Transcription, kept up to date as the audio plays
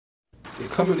They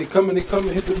coming, hit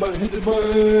the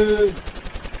button.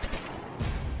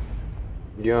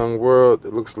 Young world,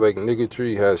 it looks like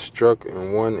niggatry has struck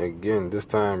and won again. This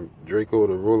time, Drakeo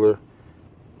the Ruler,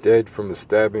 dead from a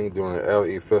stabbing during an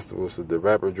LA festival. So the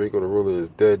rapper Drakeo the Ruler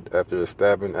is dead after a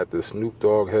stabbing at the Snoop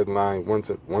Dogg headline Once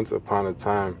Upon a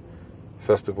Time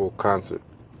festival concert.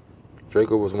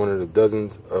 Drakeo was one of the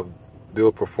dozens of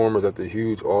billed performers at the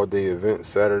huge all-day event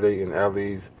Saturday in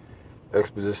LA's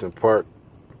Exposition Park.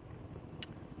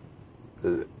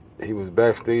 He was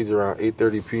backstage around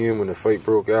 8:30 p.m. when the fight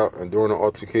broke out, and during the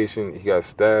altercation, he got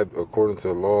stabbed, according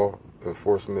to law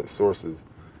enforcement sources.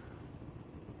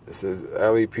 It says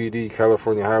LAPD,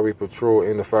 California Highway Patrol,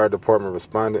 and the fire department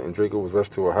responded, and Drakeo was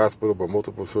rushed to a hospital, but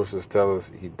multiple sources tell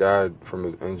us he died from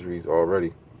his injuries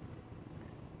already.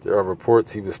 There are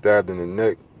reports he was stabbed in the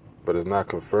neck, but it's not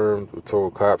confirmed. We're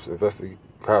told cops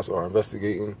are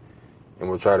investigating and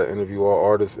will try to interview all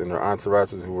artists and their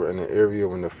entourages who were in the area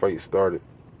when the fight started.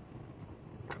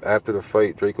 After the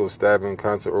fight, Drakeo's stabbing,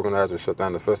 concert organizers shut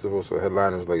down the festival, so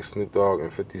headliners like Snoop Dogg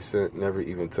and 50 Cent never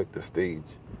even took the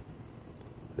stage.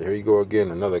 So here you go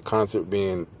again, another concert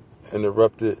being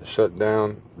interrupted, shut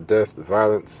down, death,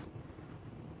 violence.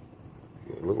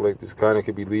 It looked like this kind of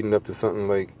could be leading up to something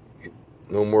like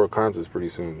no more concerts pretty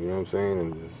soon, you know what I'm saying?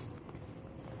 And just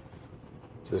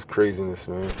craziness,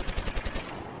 man.